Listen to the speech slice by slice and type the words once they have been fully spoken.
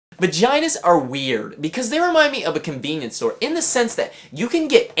Vaginas are weird because they remind me of a convenience store in the sense that you can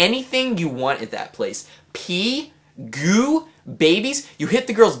get anything you want at that place. Pee, goo, babies, you hit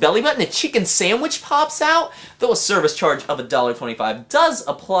the girl's belly button, a chicken sandwich pops out, though a service charge of $1.25 does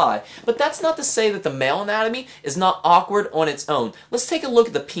apply. But that's not to say that the male anatomy is not awkward on its own. Let's take a look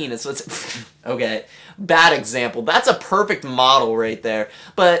at the penis. Okay, bad example. That's a perfect model right there.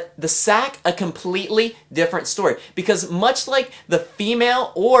 But the sack, a completely different story. Because much like the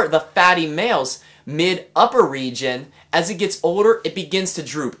female or the fatty male's mid-upper region, as it gets older, it begins to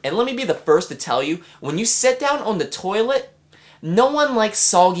droop. And let me be the first to tell you, when you sit down on the toilet, no one likes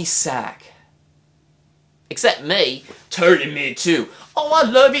soggy sack. Except me. Totally me too. Oh, I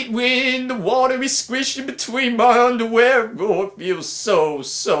love it when the water is squishing between my underwear. Oh, it feels so,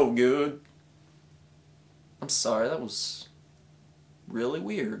 so good. I'm sorry, that was really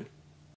weird.